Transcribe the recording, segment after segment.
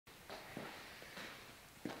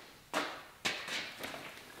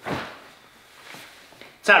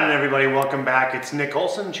happening, everybody? Welcome back. It's Nick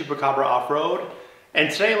Olson, Chupacabra Off-Road. And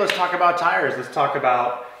today let's talk about tires. Let's talk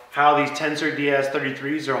about how these Tensor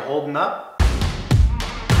DS33s are holding up.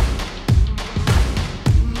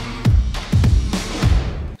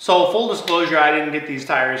 So full disclosure, I didn't get these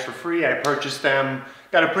tires for free. I purchased them,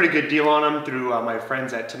 got a pretty good deal on them through my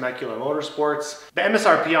friends at Temecula Motorsports. The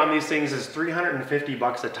MSRP on these things is 350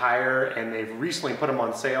 bucks a tire, and they've recently put them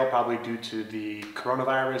on sale, probably due to the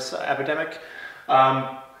coronavirus epidemic.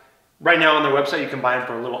 Right now on their website, you can buy them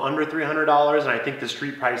for a little under $300, and I think the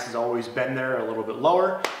street price has always been there a little bit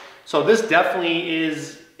lower. So this definitely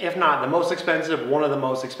is, if not the most expensive, one of the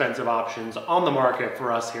most expensive options on the market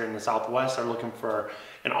for us here in the Southwest are looking for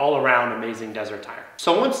an all-around amazing desert tire.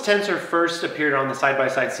 So once Tensor first appeared on the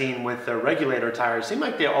side-by-side scene with the regulator tires, it seemed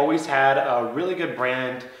like they always had a really good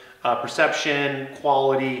brand perception,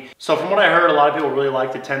 quality. So from what I heard, a lot of people really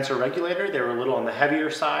liked the Tensor regulator. They were a little on the heavier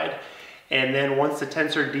side. And then once the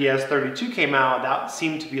Tensor DS32 came out, that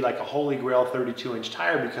seemed to be like a holy grail 32-inch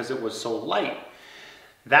tire because it was so light.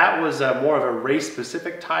 That was more of a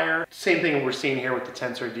race-specific tire. Same thing we're seeing here with the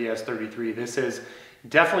Tensor DS33. This is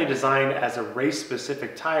definitely designed as a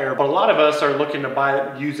race-specific tire, but a lot of us are looking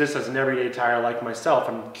to use this as an everyday tire like myself.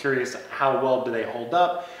 I'm curious, how well do they hold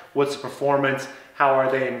up? What's the performance? How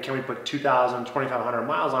are they, and can we put 2,000, 2,500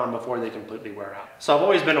 miles on them before they completely wear out? So I've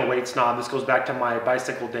always been a weight snob. This goes back to my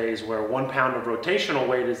bicycle days where 1 pound of rotational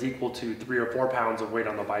weight is equal to 3 or 4 pounds of weight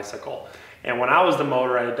on the bicycle. And when I was the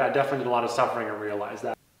motor, I definitely did a lot of suffering and realized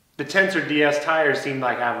that. The Tensor DS tires seem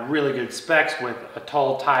like have really good specs with a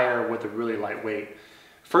tall tire with a really light weight.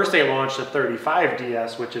 First they launched the 35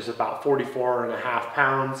 DS, which is about 44.5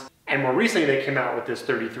 pounds. And more recently they came out with this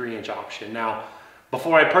 33-inch option. Now,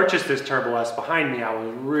 before I purchased this Turbo S behind me, I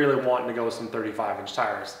was really wanting to go with some 35-inch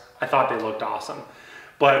tires. I thought they looked awesome.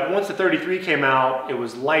 But once the 33 came out, it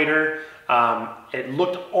was lighter. It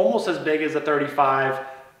looked almost as big as the 35.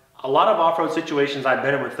 A lot of off-road situations I've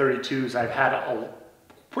been in with 32s, I've had a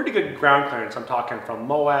pretty good ground clearance. I'm talking from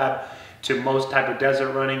Moab to most type of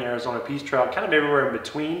desert running, Arizona Peace Trail, kind of everywhere in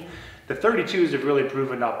between. The 32s have really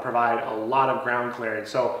proven to provide a lot of ground clearance.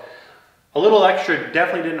 So a little extra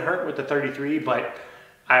definitely didn't hurt with the 33, but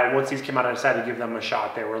once these came out, I decided to give them a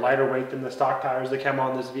shot. They were lighter weight than the stock tires that came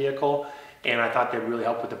on this vehicle, and I thought they'd really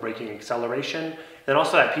help with the braking acceleration. And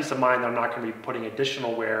also that peace of mind that I'm not going to be putting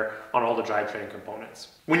additional wear on all the drivetrain components.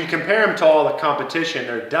 When you compare them to all the competition,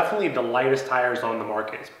 they're definitely the lightest tires on the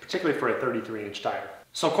market, particularly for a 33-inch tire.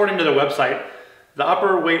 So according to the website, the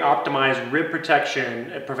upper weight optimized rib protection,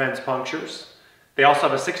 it prevents punctures. They also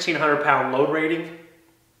have a 1,600 pound load rating,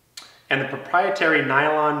 and the proprietary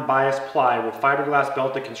nylon bias ply with fiberglass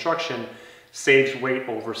belted construction saves weight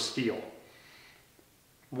over steel.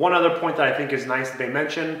 One other point that I think is nice that they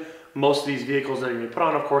mention, most of these vehicles that you're going to put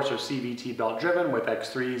on, of course, are CVT belt driven with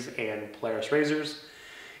X3s and Polaris RZRs,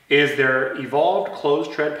 is their evolved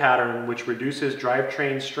closed tread pattern, which reduces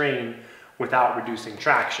drivetrain strain without reducing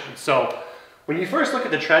traction. So when you first look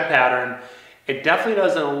at the tread pattern, it definitely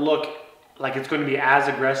doesn't look like it's going to be as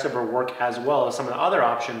aggressive or work as well as some of the other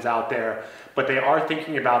options out there, but they are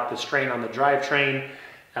thinking about the strain on the drivetrain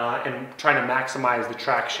and trying to maximize the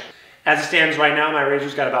traction. As it stands right now, my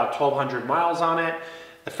RZR's got about 1,200 miles on it.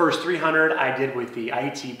 The first 300 I did with the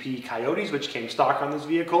ITP Coyotes, which came stock on this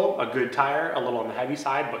vehicle. A good tire, a little on the heavy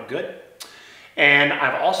side, but good. And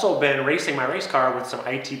I've also been racing my race car with some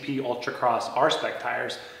ITP Ultracross R-Spec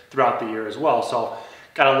tires throughout the year as well. So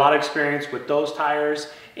got a lot of experience with those tires.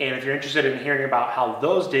 And if you're interested in hearing about how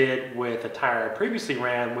those did with a tire I previously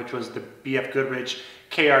ran, which was the BF Goodrich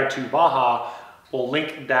KR2 Baja, we'll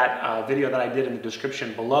link that video that I did in the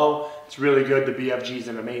description below. It's really good. The BFG is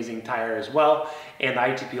an amazing tire as well. And the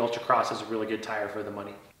ITP Ultracross is a really good tire for the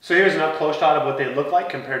money. So here's an up-close shot of what they look like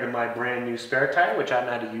compared to my brand new spare tire, which I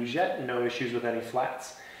haven't had to use yet. No issues with any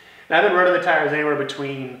flats. And I've been running the tires anywhere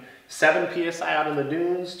between 7 PSI out in the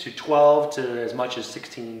dunes to 12 to as much as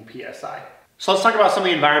 16 PSI. So let's talk about some of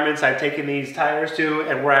the environments I've taken these tires to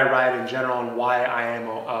and where I ride in general and why I am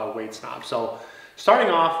a weight snob. So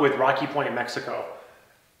starting off with Rocky Point, Mexico.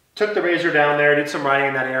 Took the RZR down there, did some riding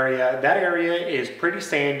in that area. That area is pretty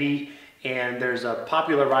sandy, and there's a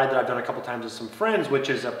popular ride that I've done a couple times with some friends,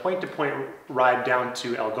 which is a point-to-point ride down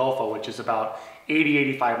to El Golfo, which is about 80,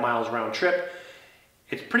 85 miles round trip.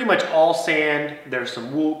 It's pretty much all sand. There's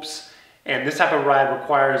some whoops. And this type of ride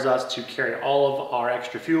requires us to carry all of our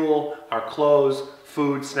extra fuel, our clothes,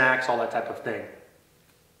 food, snacks, all that type of thing.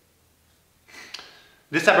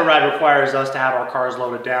 This type of ride requires us to have our cars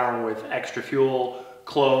loaded down with extra fuel,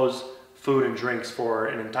 clothes, food, and drinks for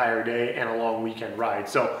an entire day and a long weekend ride.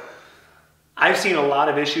 So I've seen a lot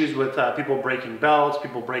of issues with people breaking belts,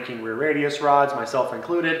 people breaking rear radius rods, myself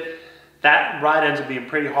included. That ride ends up being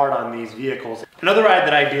pretty hard on these vehicles. Another ride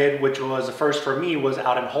that I did, which was a first for me, was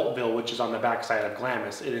out in Holtville, which is on the backside of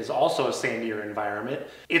Glamis. It is also a sandier environment.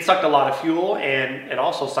 It sucked a lot of fuel, and it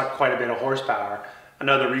also sucked quite a bit of horsepower.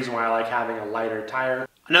 Another reason why I like having a lighter tire.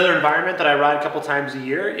 Another environment that I ride a couple times a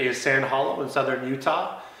year is Sandhollow in southern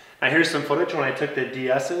Utah. Now here's some footage when I took the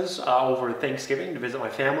DS's over Thanksgiving to visit my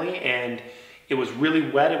family, and it was really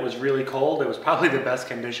wet, it was really cold. It was probably the best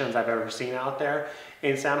conditions I've ever seen out there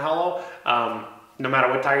in Sandhollow. No matter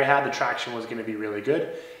what tire you had, the traction was gonna be really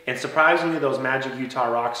good. And surprisingly, those Magic Utah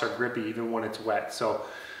rocks are grippy even when it's wet. So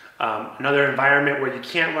another environment where you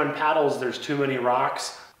can't run paddles, there's too many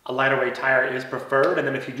rocks. A lighter weight tire is preferred. And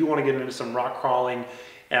then if you do wanna get into some rock crawling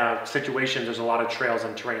situations, there's a lot of trails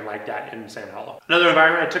and terrain like that in Sandhollow. Another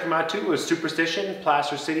environment I took them out to was Superstition,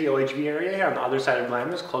 Placer City, OHV area on the other side of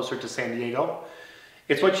Glamis, closer to San Diego.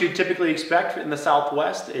 It's what you'd typically expect in the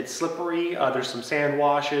Southwest. It's slippery, there's some sand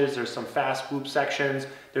washes, there's some fast whoop sections,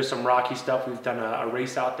 there's some rocky stuff. We've done a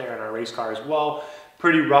race out there in our race car as well.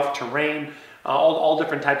 Pretty rough terrain, all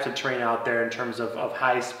different types of terrain out there in terms of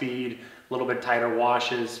high speed, a little bit tighter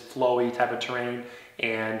washes, flowy type of terrain,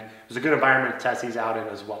 and it was a good environment to test these out in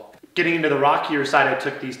as well. Getting into the rockier side, I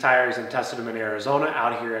took these tires and tested them in Arizona.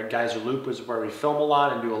 Out here at Geyser Loop is where we film a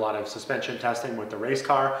lot and do a lot of suspension testing with the race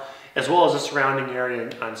car, as well as the surrounding area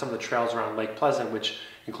on some of the trails around Lake Pleasant, which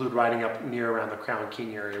include riding up near around the Crown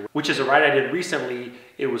King area, which is a ride I did recently.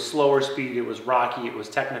 It was slower speed, it was rocky, it was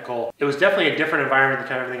technical. It was definitely a different environment than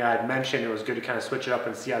kind of everything I had mentioned. It was good to kind of switch it up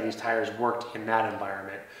and see how these tires worked in that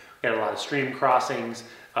environment. We had a lot of stream crossings,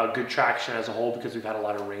 good traction as a whole because we've had a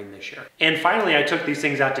lot of rain this year. And finally, I took these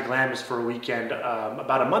things out to Glamis for a weekend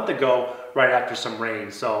about a month ago, right after some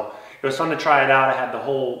rain. So it was fun to try it out. I had the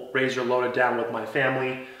whole RZR loaded down with my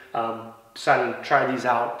family. Decided to try these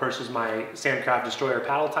out versus my Sandcraft Destroyer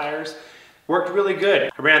paddle tires. Worked really good.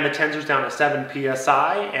 I ran the Tensors down at 7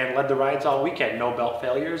 PSI and led the rides all weekend. No belt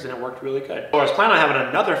failures, and it worked really good. So I was planning on having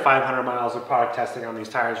another 500 miles of product testing on these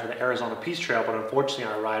tires for the Arizona Peace Trail, but unfortunately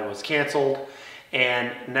our ride was canceled.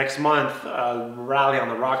 And next month, Rally on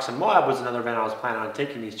the Rocks in Moab was another event I was planning on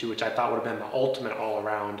taking these to, which I thought would have been the ultimate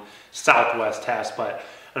all-around Southwest test. But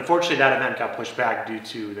unfortunately, that event got pushed back due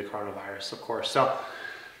to the coronavirus, of course. So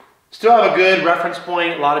still have a good reference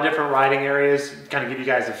point, a lot of different riding areas, kind of give you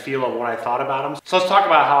guys a feel of what I thought about them. So let's talk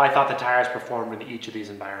about how I thought the tires performed in each of these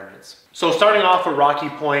environments. So starting off with Rocky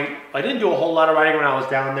Point, I didn't do a whole lot of riding when I was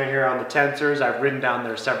down there here on the Tensors. I've ridden down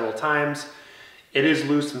there several times. It is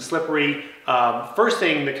loose and slippery. First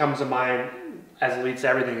thing that comes to mind as it leads to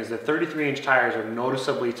everything is the 33-inch tires are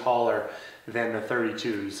noticeably taller than the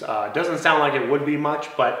 32s. It doesn't sound like it would be much,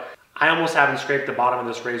 but I almost haven't scraped the bottom of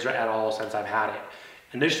this RZR at all since I've had it.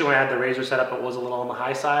 Initially when I had the RZR set up, it was a little on the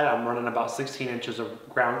high side. I'm running about 16 inches of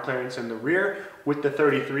ground clearance in the rear with the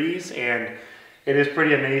 33s, and it is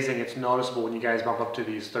pretty amazing. It's noticeable when you guys bump up to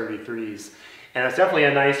these 33s. And it's definitely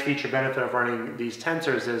a nice feature benefit of running these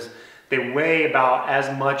Tensors is they weigh about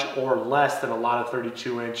as much or less than a lot of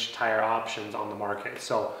 32-inch tire options on the market.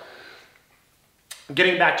 So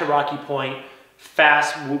getting back to Rocky Point,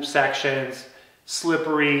 fast whoop sections,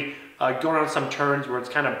 slippery, going on some turns where it's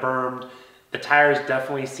kind of bermed. The tires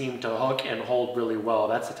definitely seem to hook and hold really well.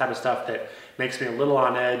 That's the type of stuff that makes me a little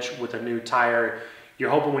on edge with a new tire. You're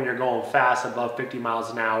hoping when you're going fast above 50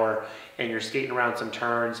 miles an hour and you're skating around some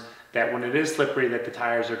turns that when it is slippery that the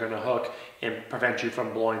tires are going to hook and prevent you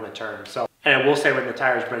from blowing the turn. So, and I will say when the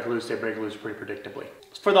tires break loose, they break loose pretty predictably.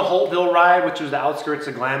 For the Holtville ride, which was the outskirts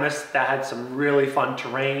of Glamis, that had some really fun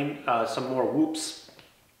terrain, some more whoops,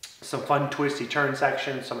 some fun twisty turn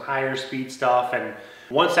sections, some higher speed stuff, and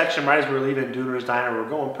one section right as we were leaving Dooner's Diner, we were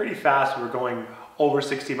going pretty fast. We were going over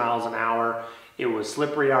 60 miles an hour. It was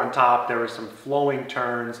slippery on top. There were some flowing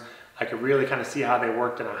turns. I could really kind of see how they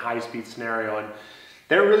worked in a high-speed scenario, and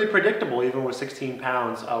they're really predictable even with 16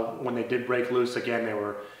 pounds. When they did break loose, again, they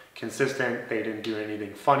were consistent. They didn't do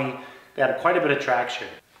anything funny. They had quite a bit of traction.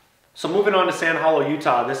 So moving on to Sandhollow,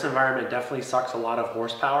 Utah, this environment definitely sucks a lot of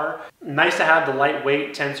horsepower. Nice to have the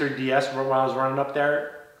lightweight Tensor DS when I was running up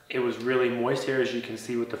there. It was really moist here, as you can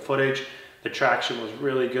see with the footage. The traction was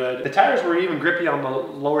really good. The tires were even grippy on the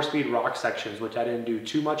lower speed rock sections, which I didn't do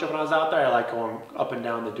too much of when I was out there. I like going up and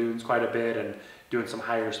down the dunes quite a bit and doing some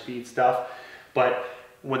higher speed stuff. But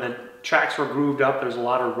when the tracks were grooved up, there's a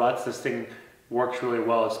lot of ruts. This thing works really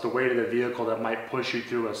well. It's the weight of the vehicle that might push you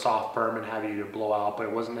through a soft berm and have you to blow out, but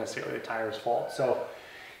it wasn't necessarily the tire's fault. So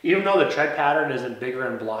even though the tread pattern isn't bigger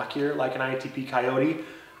and blockier like an ITP Coyote,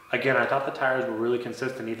 again, I thought the tires were really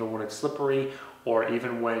consistent even when it's slippery or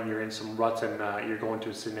even when you're in some ruts and you're going to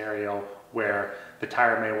a scenario where the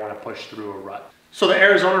tire may want to push through a rut. So the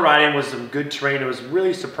Arizona riding was some good terrain. It was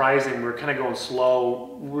really surprising. We were kind of going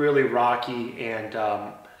slow, really rocky,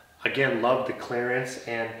 and again, loved the clearance.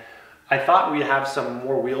 And I thought we'd have some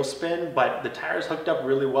more wheel spin, but the tires hooked up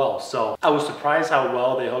really well. So I was surprised how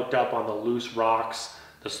well they hooked up on the loose rocks,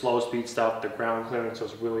 the slow speed stuff. The ground clearance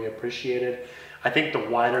was really appreciated. I think the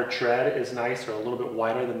wider tread is nice, or a little bit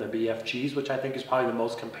wider than the BFGs, which I think is probably the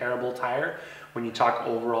most comparable tire when you talk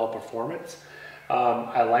overall performance.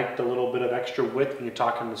 I like the little bit of extra width when you're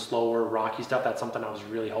talking the slower, rocky stuff. That's something I was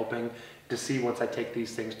really hoping to see once I take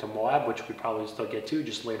these things to Moab, which we probably still get to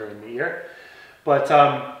just later in the year. But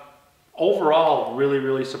overall,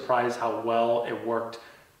 really surprised how well it worked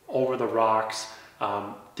over the rocks.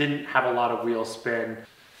 Didn't have a lot of wheel spin.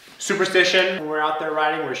 Superstition, when we're out there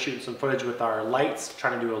riding, we're shooting some footage with our lights,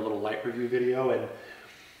 trying to do a little light review video, and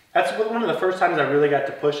that's one of the first times I really got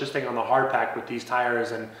to push this thing on the hard pack with these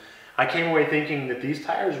tires, and I came away thinking that these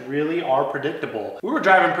tires really are predictable. We were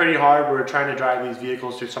driving pretty hard. We were trying to drive these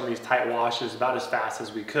vehicles through some of these tight washes about as fast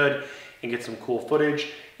as we could and get some cool footage,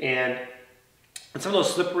 and in some of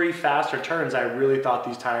those slippery, faster turns, I really thought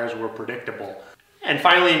these tires were predictable. And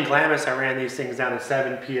finally in Glamis, I ran these things down to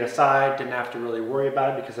 7 PSI. Didn't have to really worry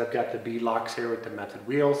about it because I've got the bead locks here with the Method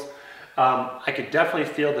wheels. I could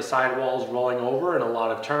definitely feel the sidewalls rolling over in a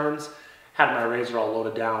lot of turns. Had my RZR all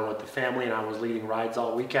loaded down with the family, and I was leading rides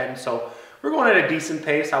all weekend. So we're going at a decent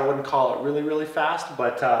pace. I wouldn't call it really fast,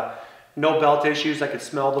 but no belt issues. I could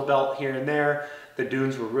smell the belt here and there. The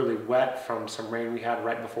dunes were really wet from some rain we had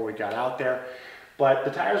right before we got out there. But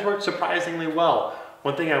the tires worked surprisingly well.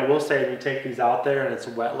 One thing I will say, when you take these out there and it's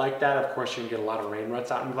wet like that, of course you can get a lot of rain ruts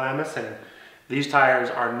out in Glamis, and these tires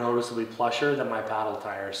are noticeably plusher than my paddle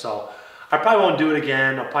tires. So I probably won't do it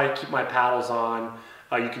again. I'll probably keep my paddles on.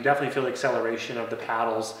 You can definitely feel the acceleration of the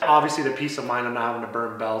paddles. Obviously the peace of mind of not having to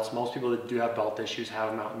burn belts. Most people that do have belt issues have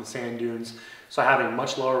them out in the sand dunes. So having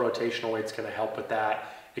much lower rotational weight is going to help with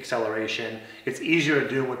that acceleration. It's easier to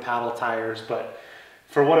do with paddle tires, but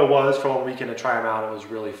for what it was, for 1 weekend to try them out, it was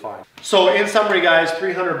really fun. So in summary guys,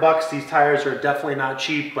 300 bucks, these tires are definitely not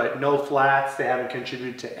cheap, but no flats. They haven't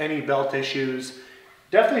contributed to any belt issues.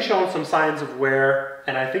 Definitely showing some signs of wear.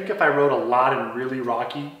 And I think if I rode a lot in really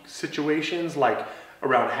rocky situations, like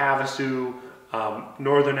around Havasu,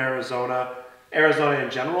 northern Arizona in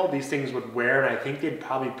general, these things would wear, and I think they'd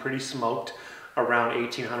probably pretty smoked around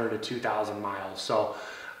 1,800 to 2,000 miles. So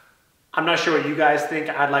I'm not sure what you guys think.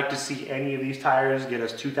 I'd like to see any of these tires get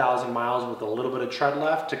us 2,000 miles with a little bit of tread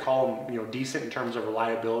left to call them, decent in terms of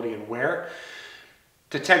reliability and wear.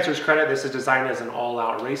 To Tensor's credit, this is designed as an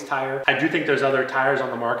all-out race tire. I do think there's other tires on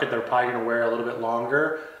the market that are probably gonna wear a little bit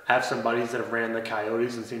longer. I have some buddies that have ran the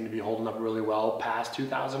Coyotes and seem to be holding up really well past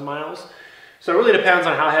 2,000 miles. So it really depends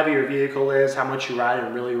on how heavy your vehicle is, how much you ride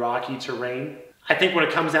in really rocky terrain. I think when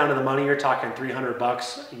it comes down to the money, you're talking 300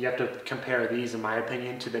 bucks. You have to compare these, in my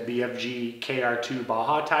opinion, to the BFG KR2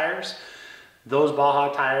 Baja tires. Those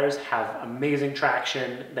Baja tires have amazing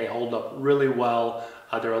traction. They hold up really well.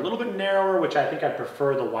 They're a little bit narrower, which I think I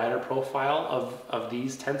prefer the wider profile of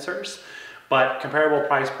these Tensors. But comparable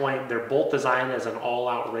price point, they're both designed as an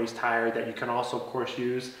all-out race tire that you can also, of course,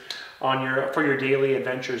 use on for your daily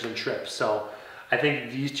adventures and trips. So I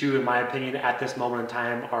think these two, in my opinion, at this moment in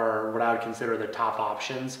time, are what I would consider the top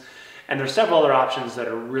options. And there's several other options that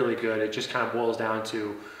are really good. It just kind of boils down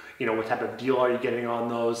to, what type of deal are you getting on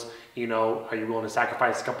those? Are you willing to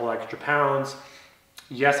sacrifice a couple extra pounds?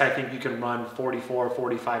 Yes, I think you can run 44,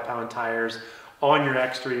 45 pound tires on your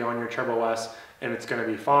X3, on your Turbo S, and it's gonna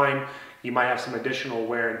be fine. You might have some additional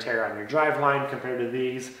wear and tear on your driveline compared to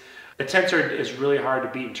these. The Tensor is really hard to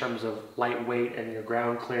beat in terms of lightweight and your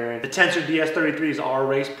ground clearance. The Tensor DS33s are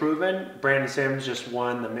race proven. Brandon Sims just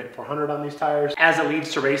won the Mint 400 on these tires. As it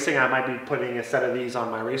leads to racing, I might be putting a set of these on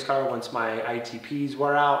my race car once my ITPs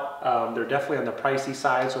wear out. They're definitely on the pricey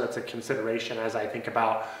side, so that's a consideration as I think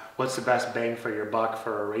about what's the best bang for your buck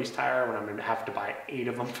for a race tire when I'm gonna have to buy 8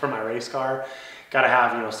 of them for my race car. Gotta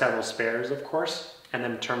have, several spares, of course. And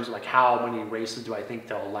then in terms of like how many races do I think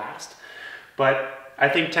they'll last. But I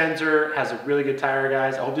think Tensor has a really good tire,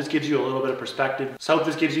 guys. I hope this gives you a little bit of perspective. So I hope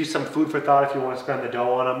this gives you some food for thought if you want to spend the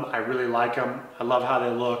dough on them. I really like them. I love how they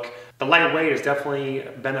look. The lightweight is definitely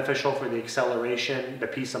beneficial for the acceleration, the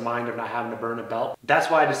peace of mind of not having to burn a belt. That's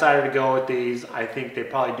why I decided to go with these. I think they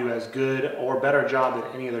probably do as good or better job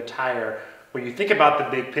than any other tire. When you think about the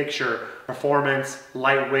big picture, performance,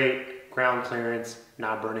 lightweight, ground clearance,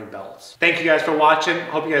 not burning belts. Thank you guys for watching.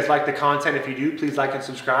 Hope you guys like the content. If you do, please like and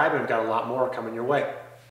subscribe, and I've got a lot more coming your way.